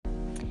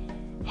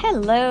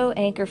Hello,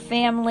 Anchor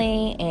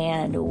family,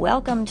 and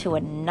welcome to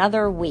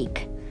another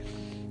week.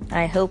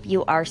 I hope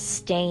you are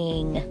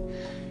staying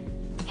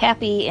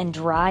happy and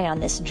dry on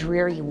this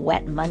dreary,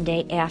 wet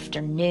Monday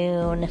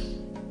afternoon.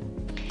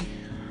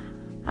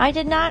 I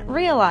did not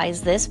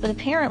realize this, but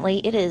apparently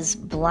it is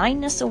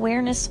Blindness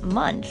Awareness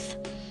Month,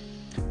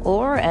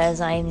 or as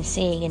I'm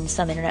seeing in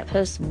some internet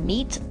posts,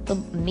 Meet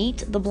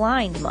the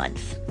Blind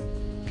Month.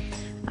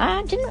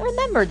 I didn't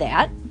remember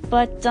that,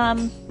 but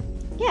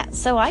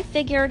so I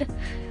figured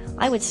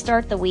I would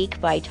start the week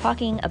by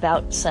talking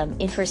about some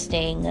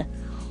interesting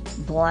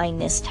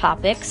blindness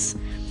topics.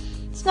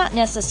 It's not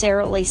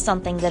necessarily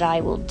something that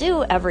I will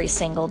do every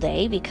single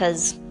day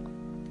because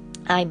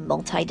I'm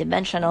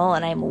multidimensional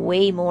and I'm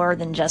way more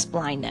than just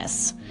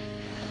blindness.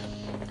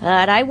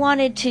 But I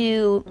wanted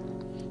to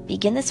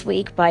begin this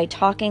week by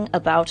talking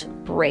about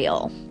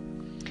Braille.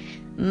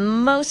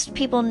 Most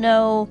people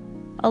know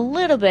a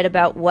little bit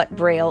about what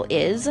Braille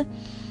is.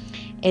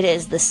 It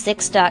is the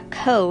 6-dot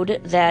code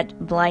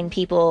that blind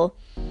people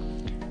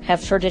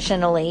have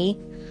traditionally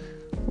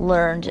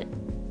learned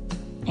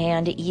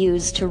and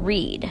used to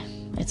read.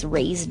 It's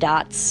raised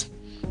dots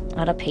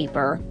on a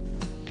paper.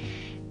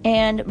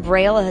 And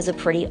Braille has a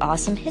pretty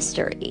awesome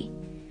history.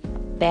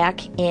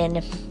 Back in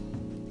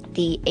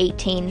the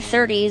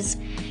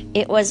 1830s,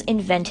 it was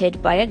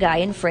invented by a guy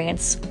in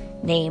France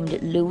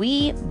named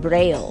Louis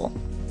Braille.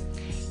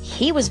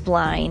 He was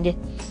blind.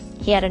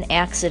 He had an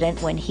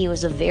accident when he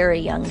was a very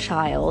young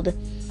child.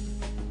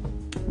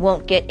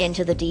 Won't get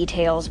into the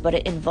details, but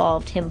it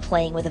involved him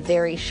playing with a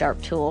very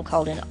sharp tool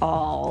called an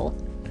awl.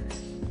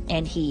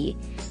 And he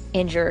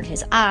injured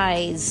his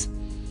eyes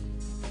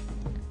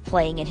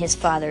playing in his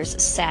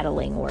father's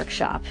saddling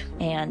workshop.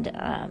 And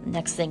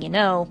next thing you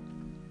know,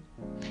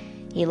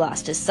 he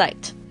lost his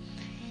sight.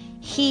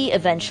 He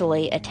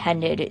eventually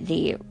attended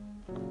the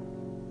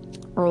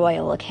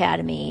Royal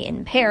Academy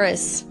in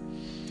Paris,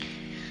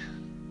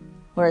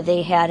 where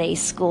they had a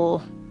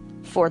school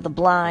for the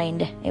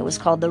blind. It was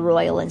called the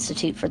Royal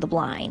Institute for the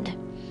Blind.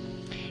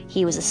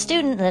 He was a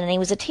student and then he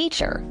was a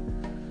teacher.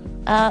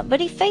 But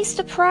he faced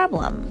a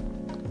problem.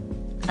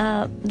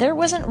 There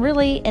wasn't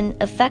really an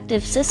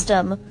effective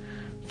system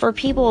for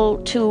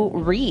people to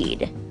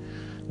read.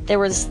 There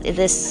was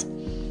this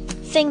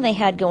thing they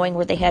had going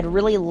where they had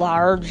really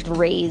large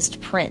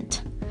raised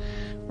print.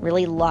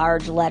 Really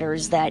large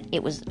letters that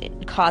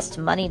it cost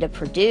money to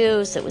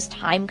produce. It was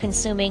time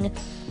consuming.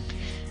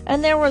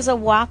 And there was a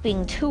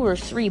whopping 2 or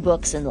 3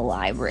 books in the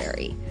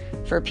library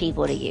for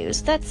people to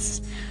use.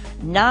 That's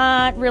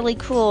not really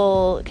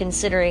cool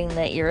considering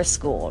that you're a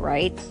school,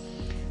 right?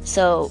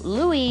 So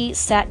Louis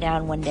sat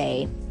down one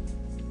day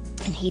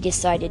and he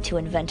decided to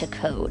invent a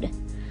code.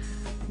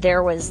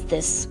 There was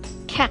this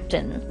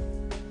captain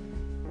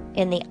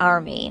in the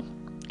army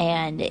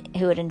and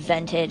who had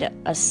invented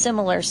a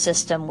similar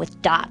system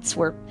with dots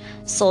where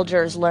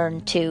soldiers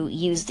learned to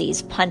use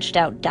these punched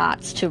out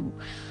dots to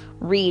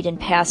read and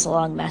pass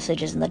along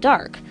messages in the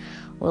dark.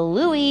 Well,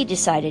 Louis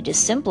decided to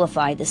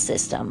simplify the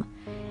system,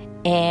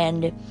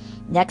 and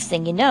next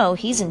thing you know,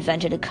 he's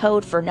invented a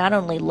code for not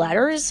only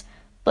letters,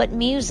 but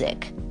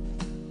music.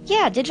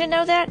 Yeah, did you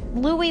know that?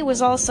 Louis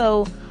was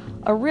also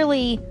a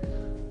really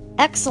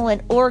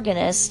excellent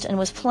organist and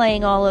was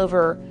playing all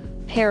over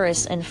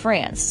Paris and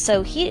France,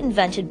 so he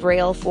invented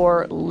Braille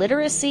for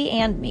literacy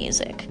and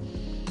music.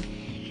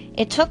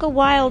 It took a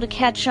while to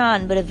catch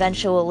on, but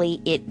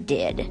eventually it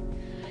did.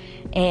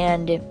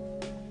 And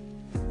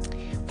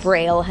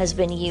Braille has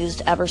been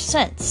used ever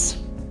since.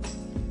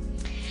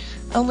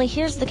 Only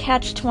here's the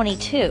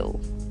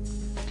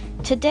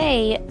catch-22.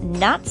 Today,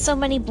 not so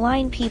many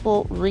blind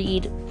people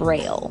read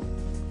Braille.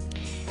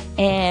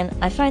 And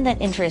I find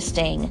that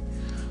interesting.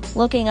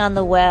 Looking on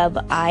the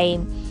web, I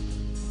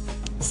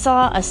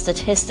saw a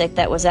statistic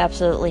that was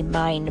absolutely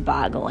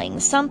mind-boggling.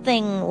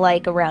 Something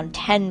like around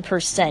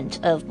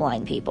 10% of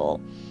blind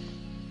people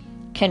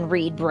can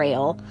read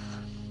Braille.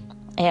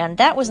 And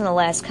that was in the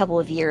last couple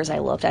of years I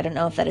looked. I don't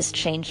know if that has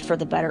changed for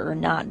the better or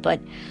not,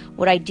 but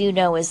what I do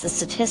know is the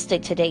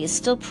statistic today is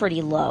still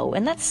pretty low.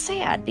 And that's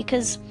sad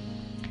because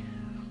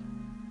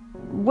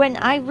when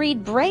I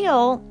read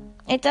Braille,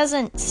 it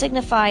doesn't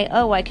signify,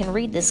 oh, I can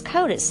read this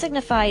code. It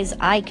signifies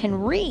I can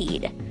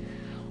read.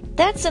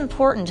 That's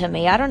important to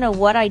me. I don't know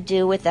what I'd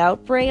do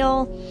without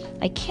Braille.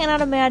 I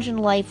cannot imagine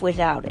life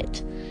without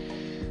it.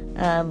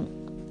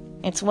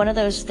 It's one of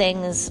those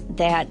things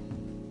that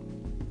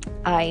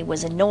I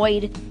was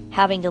annoyed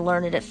having to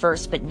learn it at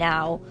first, but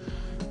now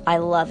I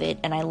love it,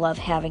 and I love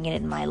having it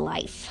in my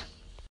life.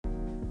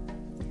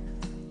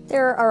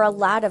 There are a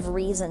lot of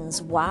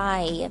reasons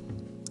why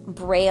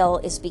Braille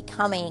is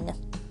becoming,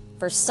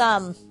 for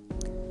some,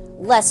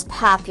 less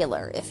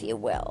popular, if you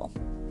will.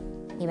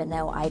 Even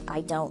though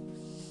I don't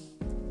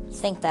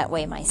think that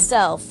way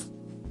myself.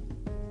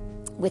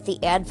 With the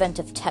advent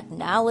of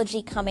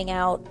technology coming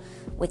out,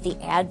 with the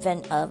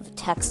advent of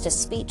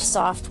text-to-speech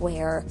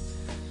software,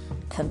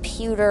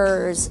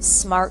 computers,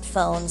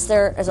 smartphones,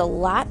 there is a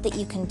lot that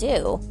you can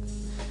do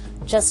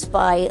just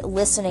by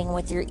listening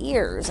with your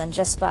ears and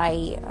just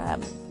by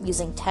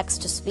using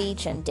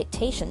text-to-speech and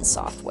dictation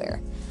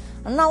software.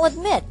 And I'll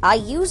admit, I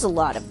use a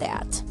lot of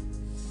that.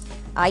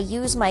 I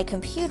use my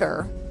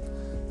computer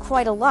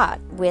quite a lot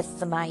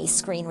with my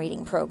screen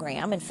reading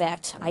program. In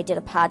fact, I did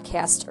a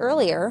podcast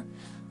earlier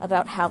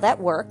about how that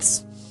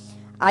works.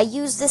 I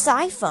use this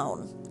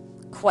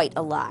iPhone quite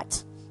a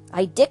lot.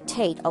 I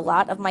dictate a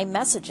lot of my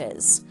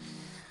messages.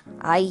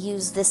 I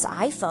use this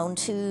iPhone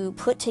to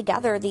put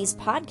together these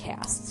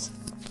podcasts.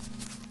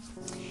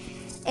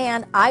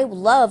 And I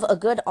love a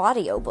good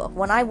audiobook.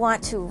 When I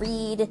want to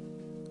read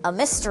a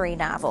mystery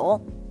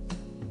novel,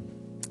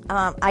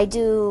 I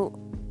do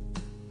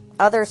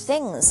other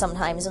things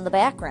sometimes in the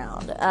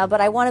background, but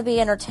I want to be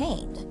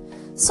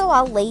entertained. So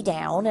I'll lay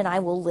down and I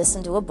will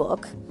listen to a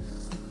book.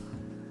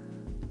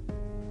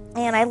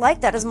 And I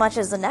like that as much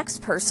as the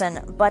next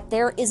person, but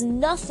there is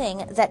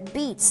nothing that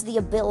beats the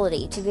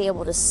ability to be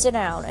able to sit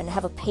down and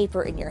have a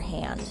paper in your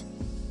hand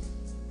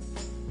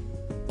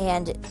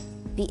and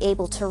be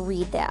able to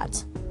read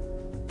that.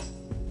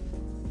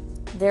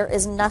 There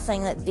is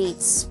nothing that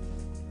beats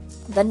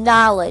the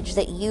knowledge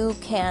that you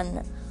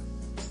can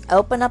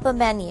open up a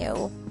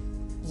menu.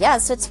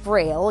 Yes, it's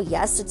Braille.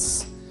 Yes,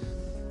 it's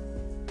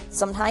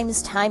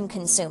sometimes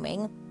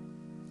time-consuming.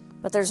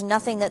 But there's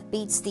nothing that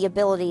beats the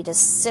ability to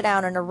sit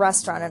down in a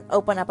restaurant and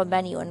open up a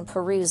menu and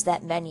peruse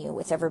that menu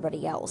with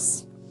everybody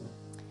else.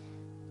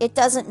 It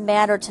doesn't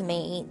matter to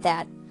me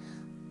that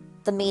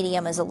the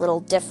medium is a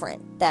little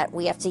different, that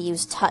we have to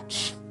use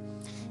touch.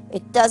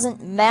 It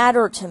doesn't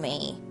matter to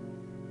me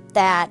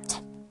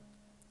that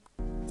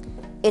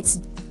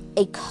it's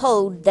a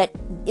code that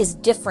is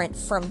different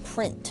from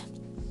print.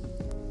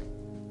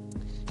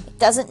 It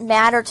doesn't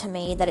matter to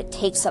me that it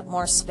takes up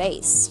more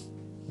space.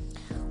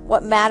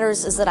 What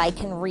matters is that I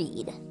can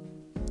read.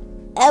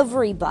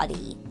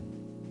 Everybody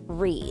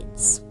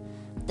reads.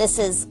 This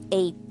is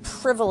a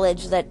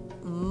privilege that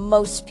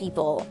most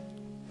people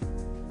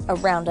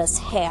around us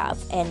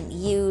have and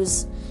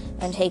use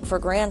and take for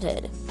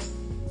granted.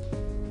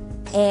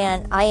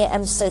 And I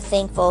am so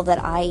thankful that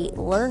I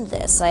learned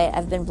this.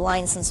 I've been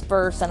blind since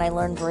birth, and I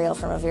learned Braille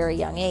from a very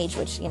young age,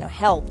 which,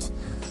 helped.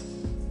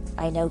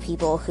 I know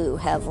people who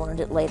have learned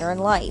it later in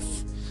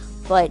life.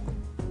 But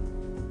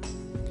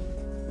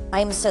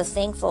I'm so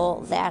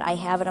thankful that I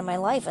have it in my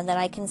life and that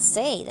I can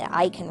say that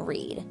I can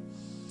read.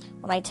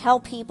 When I tell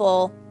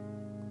people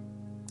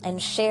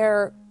and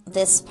share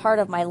this part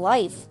of my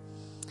life,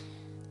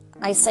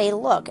 I say,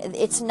 look,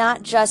 it's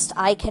not just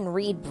I can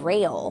read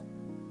Braille.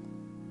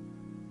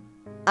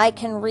 I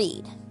can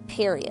read,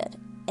 period.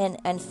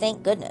 And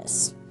thank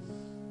goodness.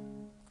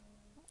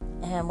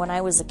 And when I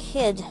was a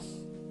kid,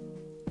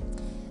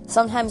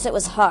 sometimes it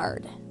was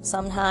hard.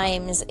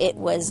 Sometimes it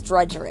was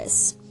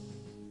drudgerous.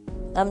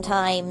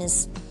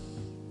 Sometimes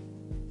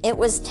it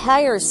was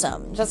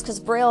tiresome, just because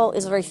Braille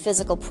is a very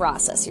physical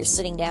process. You're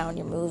sitting down,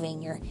 you're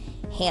moving your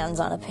hands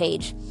on a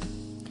page.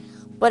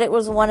 But it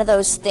was one of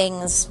those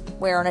things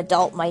where an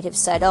adult might have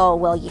said, oh,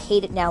 well, you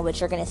hate it now,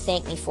 but you're going to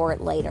thank me for it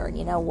later. And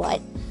you know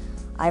what?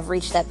 I've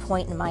reached that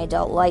point in my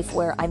adult life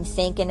where I'm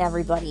thanking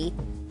everybody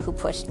who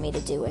pushed me to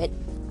do it.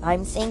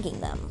 I'm thanking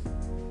them.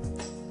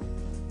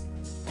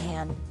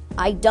 And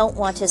I don't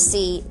want to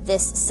see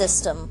this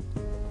system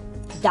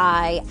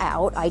die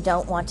out. I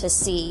don't want to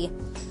see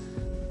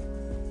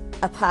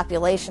a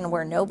population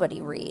where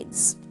nobody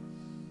reads.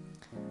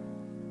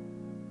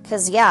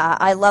 Because, yeah,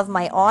 I love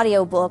my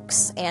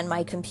audiobooks and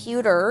my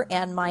computer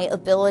and my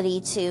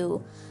ability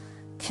to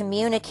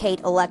communicate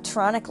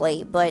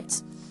electronically,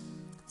 but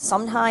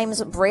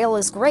sometimes Braille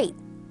is great.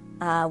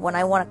 When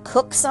I want to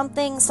cook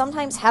something,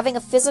 sometimes having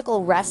a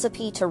physical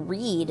recipe to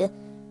read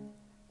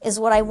is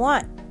what I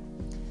want.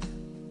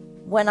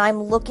 When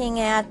I'm looking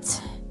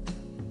at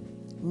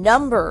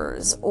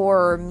numbers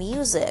or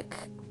music,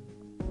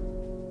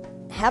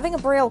 having a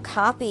Braille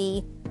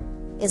copy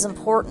is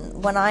important.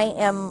 When I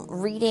am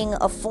reading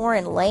a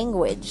foreign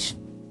language,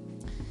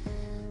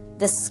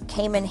 this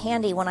came in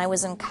handy when I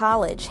was in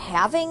college.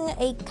 Having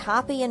a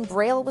copy in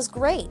Braille was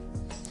great,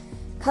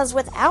 because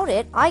without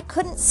it, I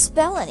couldn't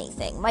spell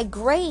anything. My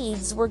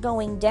grades were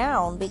going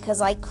down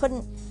because I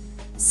couldn't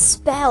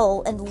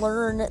spell and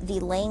learn the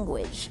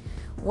language.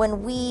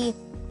 When we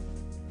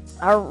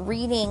are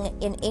reading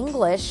in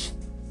English,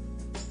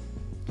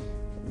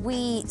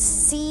 we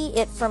see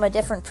it from a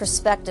different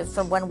perspective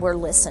from when we're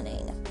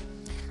listening.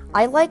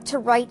 I like to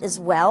write as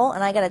well,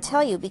 and I gotta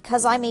tell you,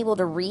 because I'm able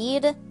to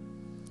read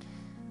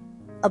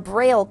a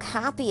Braille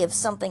copy of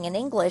something in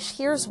English,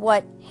 here's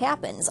what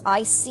happens.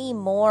 I see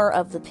more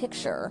of the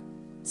picture,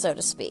 so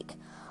to speak.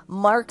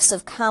 Marks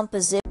of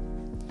composition,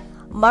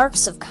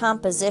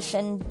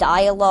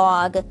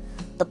 dialogue,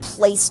 the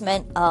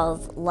placement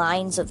of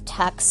lines of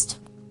text.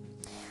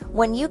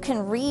 When you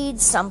can read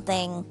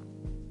something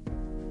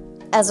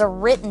as a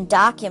written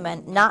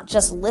document, not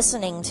just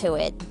listening to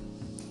it,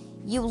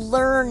 you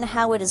learn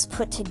how it is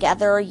put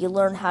together, you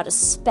learn how to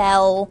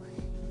spell,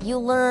 you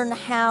learn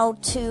how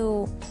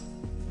to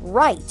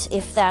write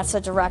if that's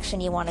a direction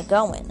you want to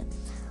go in.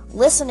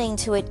 listening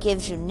to it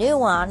gives you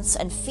nuance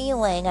and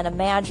feeling and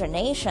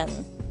imagination.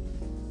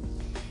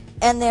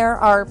 And there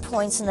are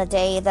points in the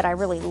day that I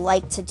really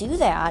like to do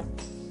that.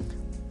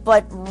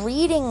 But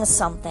reading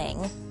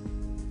something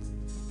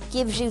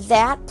gives you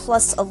that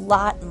plus a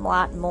lot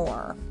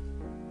more.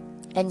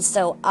 And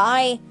so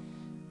I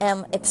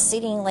am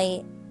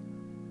exceedingly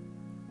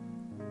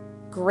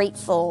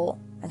grateful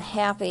and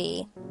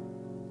happy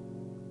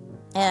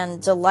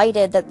and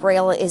delighted that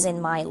Braille is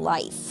in my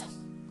life.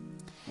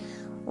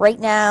 Right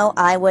now,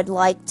 I would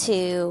like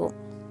to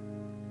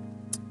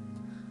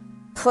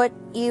put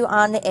you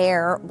on the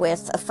air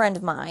with a friend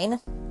of mine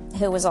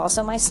who was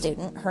also my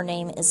student. Her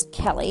name is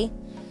Kelly.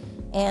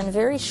 And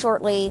very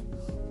shortly,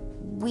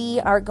 we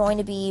are going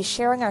to be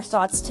sharing our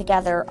thoughts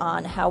together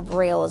on how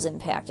Braille has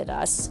impacted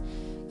us.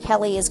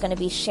 Kelly is going to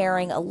be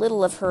sharing a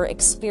little of her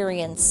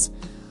experience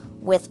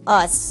with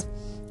us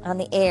on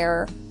the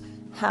air,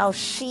 how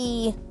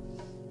she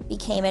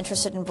became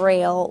interested in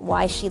Braille,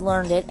 why she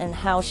learned it, and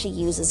how she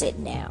uses it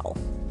now.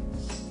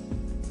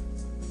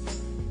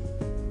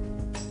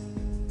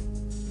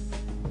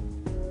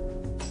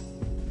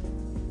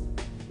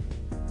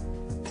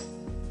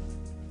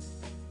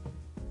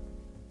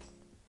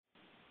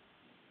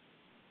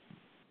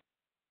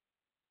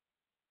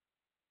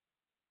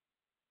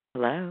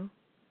 Hello.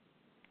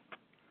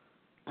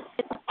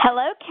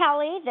 Hello,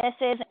 Kelly. This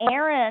is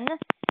Erin.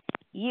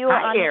 You are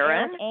on the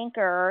air with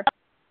Anchor.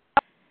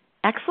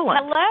 Excellent.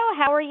 Hello.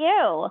 How are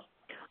you?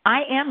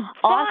 I am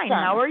fine.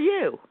 Awesome. How are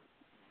you?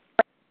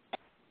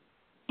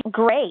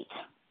 Great.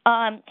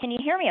 Can you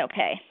hear me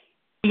okay?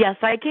 Yes,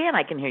 I can.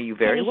 I can hear you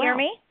very well. Can you hear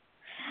me?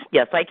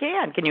 Yes, I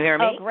can. Can you hear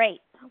me? Oh,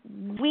 great.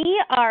 We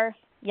are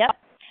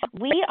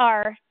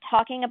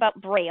talking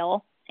about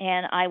Braille,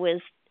 and I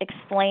was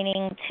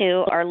explaining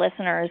to our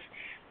listeners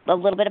a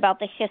little bit about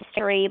the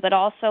history, but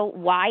also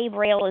why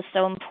Braille is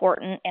so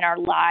important in our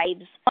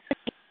lives.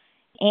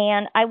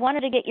 And I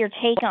wanted to get your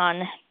take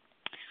on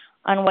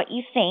what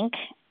you think.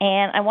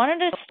 And I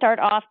wanted to start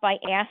off by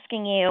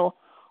asking you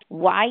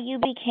why you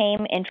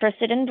became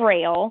interested in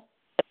Braille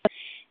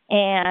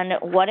and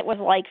what it was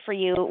like for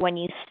you when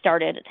you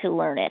started to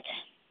learn it.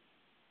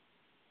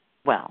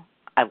 Well,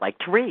 I like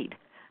to read,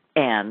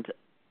 and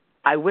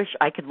I wish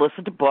I could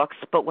listen to books,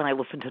 but when I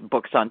listen to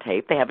books on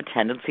tape, they have a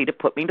tendency to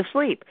put me to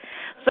sleep.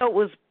 So it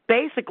was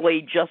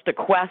basically just a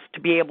quest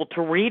to be able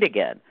to read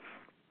again.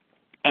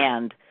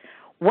 And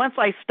once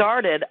I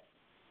started,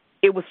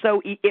 it was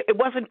it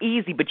wasn't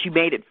easy, but you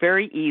made it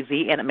very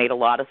easy, and it made a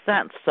lot of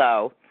sense.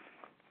 So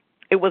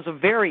it was a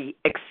very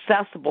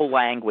accessible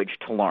language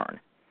to learn,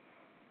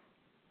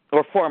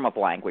 or form of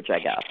language, I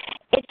guess.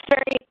 It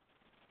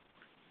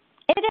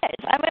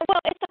is. I mean, well,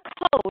 it's a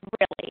code,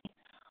 really.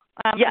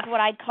 Yes. Is what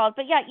I'd call it.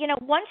 But yeah,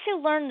 once you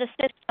learn the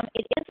system,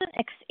 it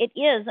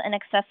is an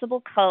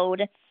accessible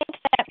code. I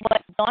think that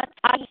what not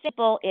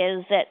people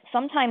is that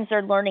sometimes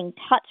they're learning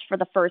touch for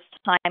the first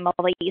time,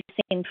 although you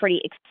seem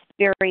pretty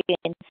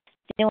experienced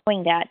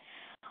doing that.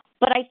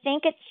 But I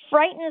think it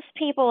frightens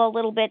people a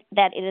little bit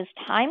that it is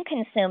time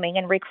consuming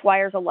and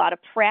requires a lot of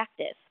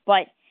practice.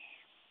 But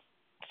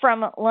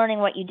from learning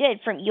what you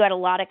did, you had a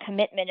lot of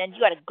commitment and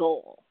you had a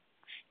goal.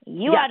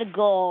 You had a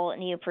goal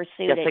and you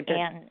pursued it.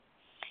 And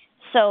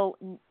so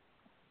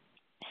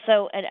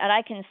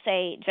I can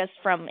say just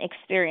from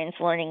experience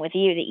learning with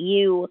you that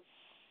you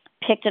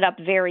picked it up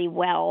very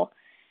well.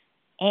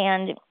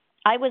 And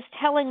I was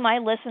telling my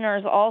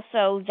listeners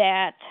also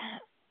that,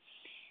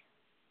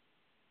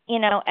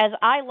 as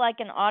I like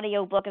an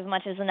audiobook as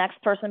much as the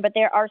next person, but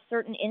there are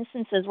certain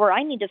instances where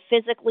I need to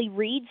physically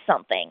read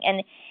something.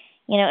 And,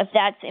 if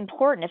that's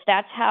important, if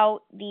that's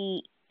how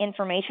the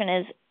information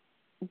is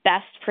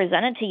best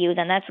presented to you,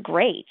 then that's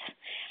great.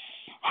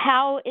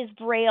 How is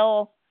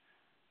Braille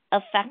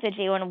affected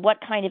you, and what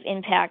kind of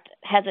impact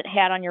has it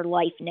had on your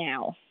life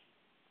now?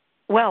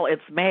 Well,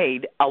 it's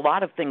made a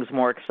lot of things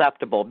more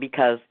acceptable,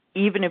 because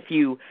even if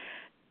you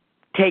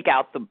take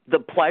out the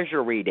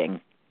pleasure reading,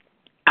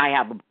 I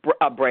have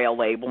a Braille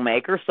label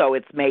maker, so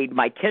it's made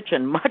my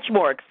kitchen much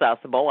more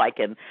accessible. I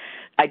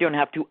don't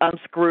have to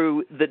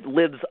unscrew the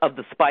lids of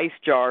the spice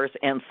jars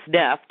and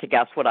sniff to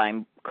guess what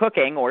I'm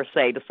cooking, or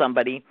say to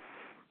somebody,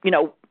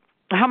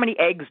 how many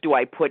eggs do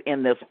I put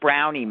in this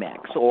brownie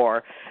mix?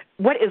 Or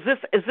what is this?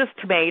 Is this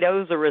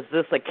tomatoes, or is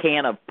this a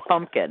can of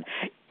pumpkin?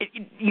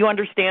 You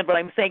understand what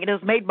I'm saying? It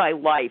has made my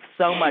life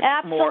so much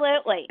more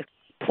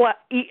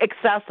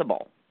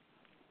accessible.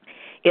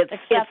 It's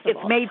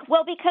made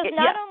well, because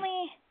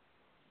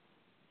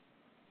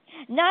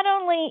not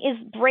only is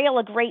Braille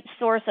a great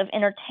source of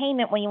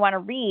entertainment when you want to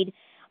read,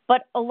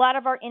 but a lot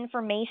of our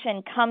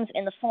information comes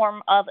in the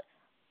form of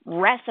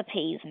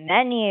recipes,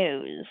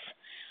 menus,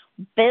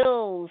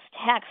 bills,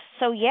 text.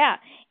 So yeah,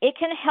 it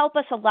can help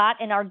us a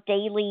lot in our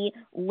daily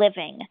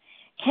living.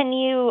 Can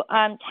you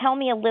tell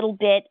me a little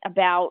bit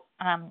about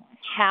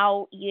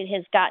how it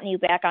has gotten you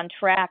back on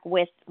track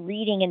with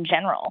reading in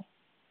general?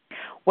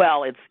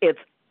 Well, it's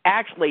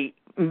actually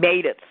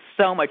made it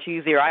so much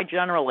easier. I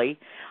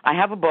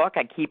have a book.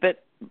 I keep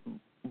it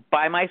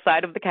by my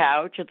side of the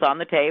couch. It's on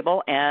the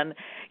table, and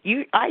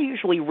I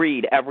usually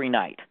read every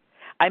night.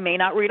 I may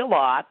not read a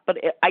lot, but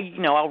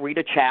I'll read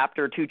a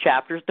chapter, 2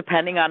 chapters,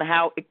 depending on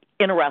how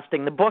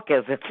interesting the book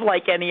is. It's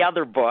like any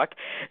other book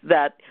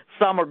that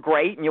some are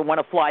great and you want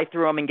to fly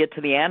through them and get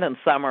to the end, and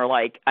some are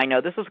like, I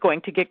know this is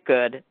going to get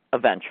good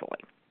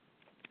eventually.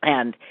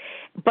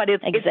 But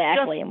it's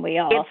exactly, and we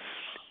all.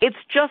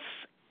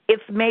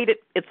 It's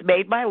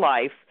made my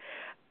life.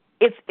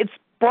 It's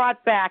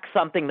brought back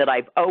something that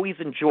I've always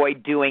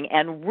enjoyed doing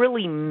and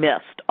really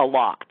missed a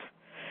lot.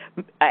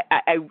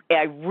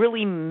 I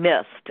really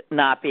missed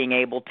not being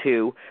able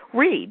to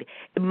read.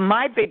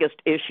 My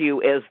biggest issue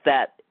is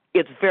that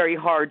it's very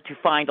hard to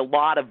find a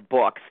lot of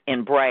books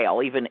in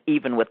Braille,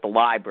 even with the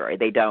library.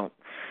 They don't,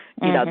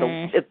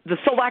 the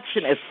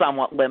selection is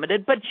somewhat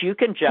limited, but you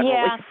can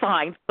generally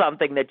find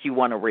something that you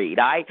want to read.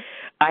 I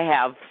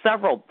have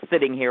several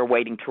sitting here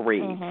waiting to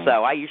read,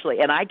 so I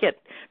get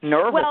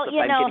nervous if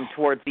I'm getting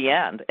towards the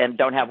end and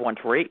don't have one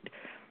to read.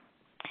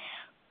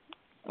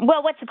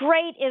 Well, what's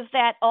great is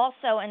that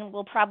also, and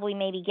we'll probably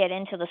maybe get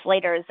into this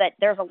later, is that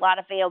there's a lot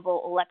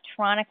available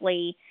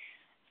electronically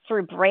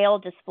through Braille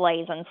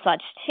displays and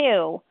such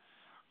too.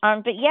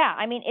 But yeah,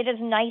 I mean, it is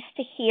nice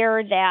to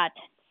hear that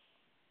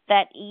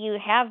you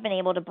have been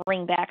able to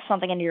bring back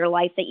something into your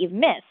life that you've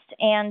missed.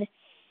 And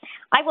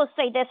I will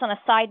say this on a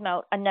side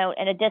note, and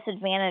a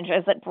disadvantage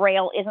is that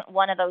Braille isn't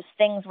one of those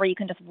things where you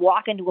can just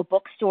walk into a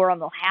bookstore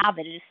and they'll have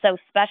it. It is so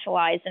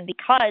specialized, and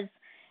because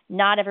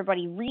not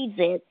everybody reads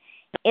it,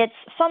 it's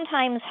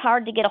sometimes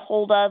hard to get a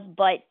hold of,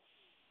 but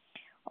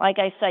like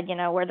I said,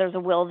 where there's a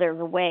will, there's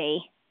a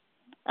way.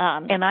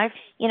 And I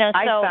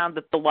found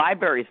that the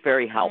library is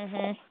very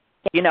helpful.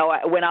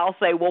 When I'll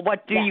say, well,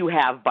 what do you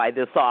have by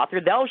this author?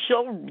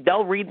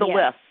 They'll read the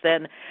lists.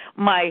 And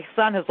my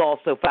son has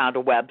also found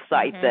a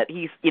website that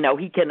he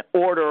can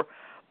order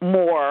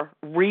more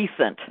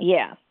recent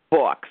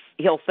books.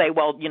 He'll say,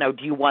 well, do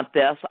you want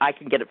this? I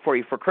can get it for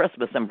you for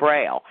Christmas in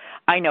Braille.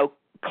 I know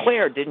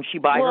Claire, didn't she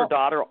buy her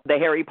daughter the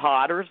Harry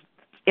Potters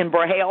in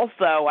Braille?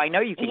 So I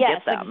know you can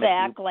get them. Yes,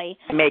 exactly.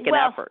 If you make an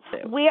effort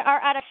to. We are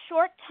at a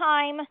short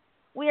time.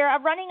 We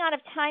are running out of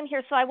time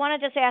here, so I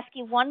want to just ask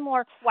you one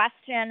more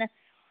question.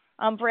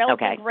 Braille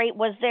is great.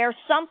 Was there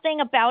something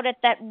about it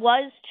that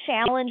was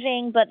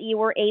challenging, but you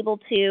were able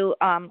to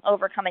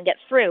overcome and get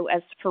through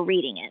as for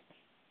reading it?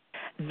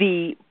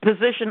 The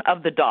position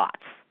of the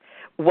dots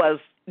was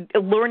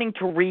learning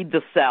to read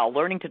the cell,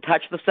 learning to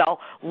touch the cell,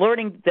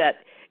 learning that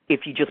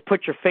if you just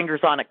put your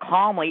fingers on it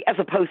calmly as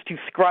opposed to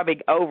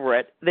scrubbing over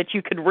it, that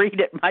you can read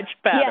it much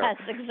better. Yes,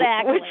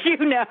 exactly. Which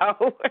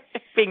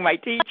being my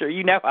teacher,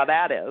 you know how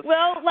that is.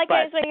 Well, I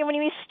was saying, when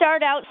you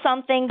start out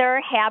something, there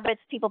are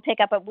habits people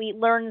pick up, but we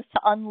learn to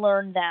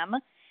unlearn them.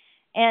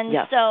 And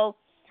so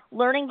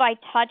learning by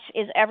touch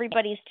is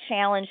everybody's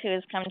challenge who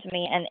has come to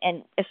me,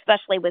 and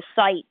especially with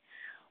sight.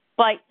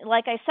 But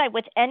like I said,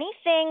 with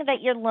anything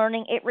that you're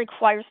learning, it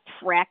requires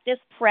practice,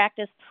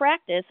 practice,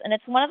 practice. And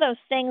it's one of those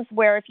things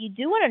where if you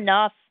do it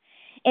enough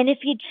and if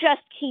you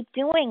just keep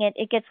doing it,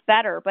 it gets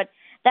better. But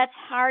that's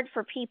hard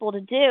for people to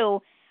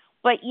do.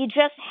 But you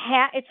just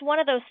it's one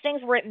of those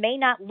things where it may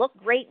not look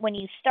great when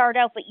you start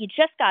out, but you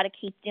just got to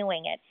keep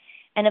doing it.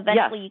 And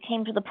eventually you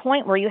came to the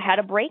point where you had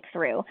a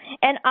breakthrough.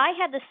 And I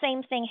had the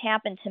same thing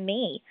happen to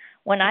me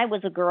when I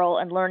was a girl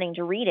and learning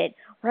to read it,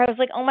 where I was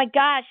like, oh my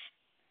gosh,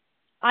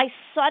 I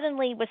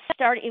suddenly was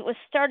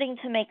starting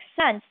to make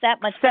sense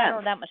that much better,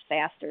 that much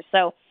faster.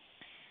 So,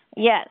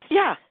 yes.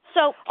 Yeah.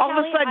 So all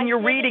of a sudden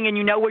you're reading and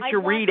you know what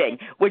you're reading,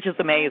 which is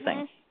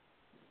amazing.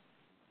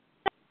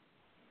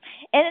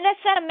 And that's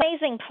that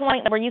amazing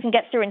point where you can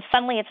get through, and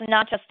suddenly it's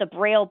not just a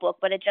Braille book,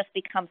 but it just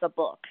becomes a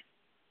book.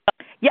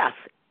 Yes.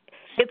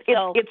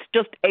 It's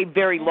just a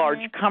very large,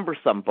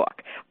 cumbersome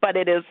book. But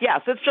it is,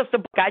 it's just a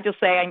book. I just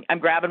say, I'm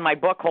grabbing my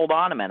book, hold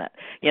on a minute,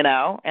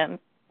 and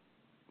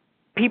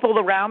people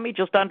around me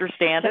just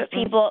understand it.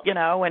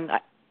 And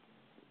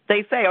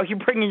they say, oh, you're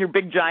bringing your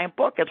big, giant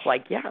book. It's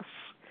like, yes.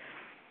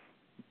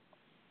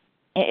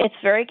 It's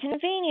very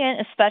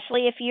convenient,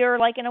 especially if you're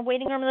like in a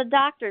waiting room at the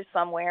doctor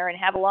somewhere and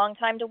have a long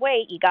time to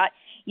wait.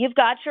 You've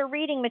got your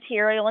reading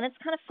material, and it's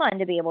kind of fun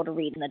to be able to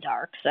read in the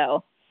dark.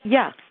 So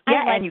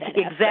and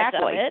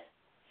exactly.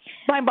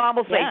 My mom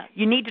will say,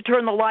 you need to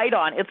turn the light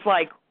on. It's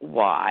like,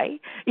 why?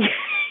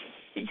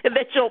 Then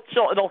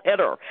it'll hit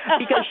her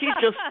because she's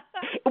just,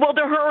 well,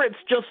 to her it's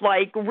just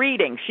like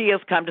reading. She has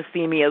come to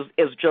see me as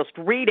just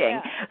reading.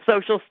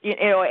 So she'll,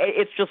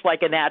 it's just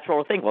like a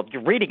natural thing. Well,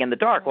 you're reading in the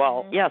dark.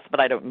 Well, yes,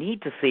 but I don't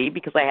need to see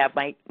because I have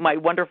my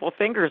wonderful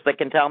fingers that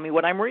can tell me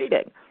what I'm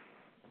reading.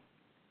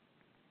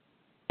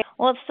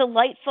 Well, it's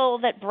delightful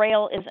that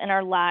Braille is in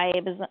our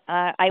lives.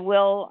 I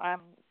will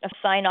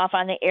sign off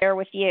on the air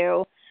with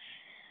you.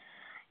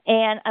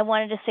 And I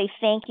wanted to say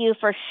thank you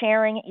for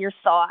sharing your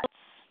thoughts.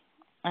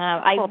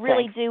 I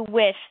really do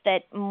wish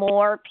that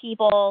more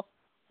people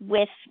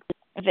with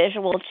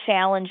visual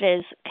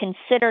challenges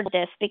considered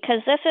this, because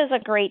this is a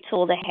great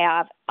tool to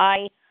have.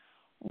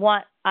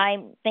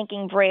 I'm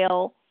thinking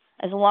Braille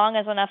as long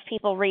as enough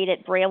people read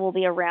it, Braille will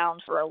be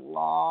around for a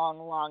long,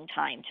 long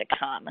time to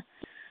come.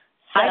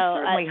 So, I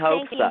certainly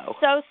hope so.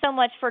 Thank you so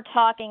much for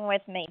talking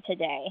with me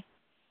today.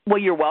 Well,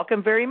 you're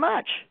welcome very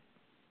much.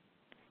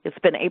 It's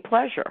been a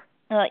pleasure.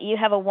 You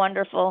have a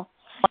wonderful,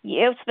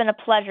 it's been a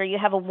pleasure. You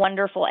have a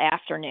wonderful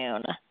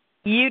afternoon.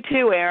 You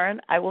too,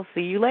 Erin. I will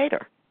see you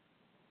later.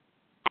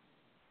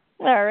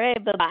 All right,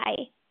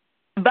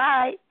 bye-bye.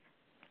 Bye.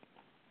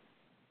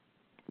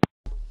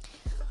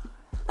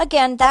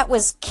 Again, that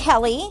was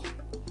Kelly.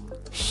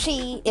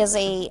 She is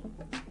a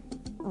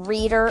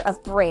reader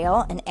of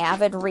Braille, an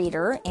avid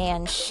reader,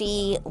 and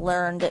she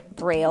learned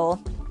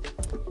Braille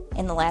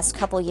in the last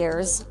couple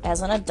years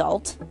as an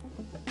adult.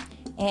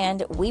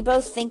 And we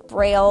both think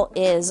Braille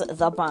is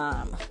the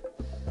bomb.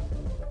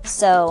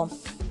 So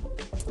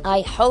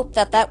I hope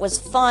that was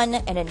fun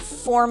and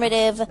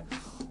informative.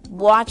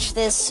 Watch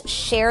this,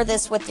 share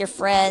this with your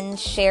friends,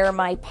 share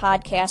my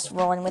podcast,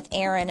 Rolling with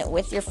Erin,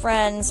 with your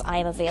friends. I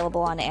am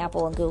available on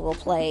Apple and Google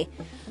Play,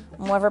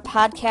 wherever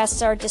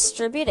podcasts are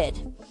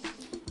distributed.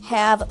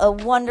 Have a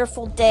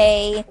wonderful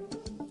day,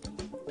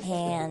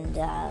 and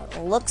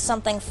look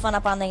something fun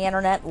up on the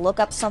internet. Look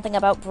up something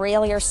about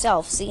Braille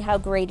yourself. See how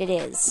great it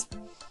is.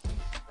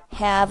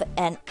 Have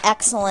an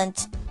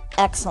excellent,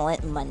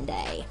 excellent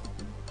Monday.